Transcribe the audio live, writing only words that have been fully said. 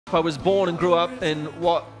I was born and grew up in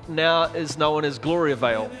what now is known as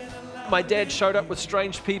Gloriavale. My dad showed up with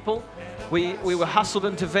strange people. We were hustled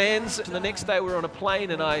into vans, and the next day we were on a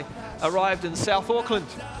plane and I arrived in South Auckland.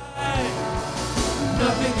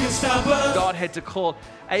 God had to call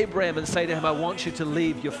Abraham and say to him, I want you to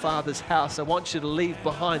leave your father's house. I want you to leave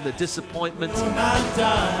behind the disappointments.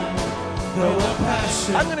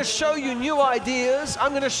 I'm going to show you new ideas.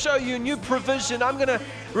 I'm going to show you new provision. I'm going to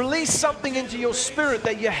release something into your spirit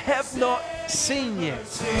that you have not seen yet.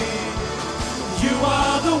 You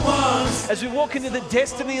are the ones. As we walk into the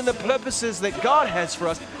destiny and the purposes that God has for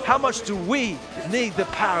us, how much do we need the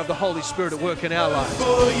power of the Holy Spirit at work in our lives?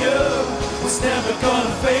 For you, it's never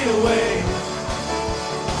gonna fade away.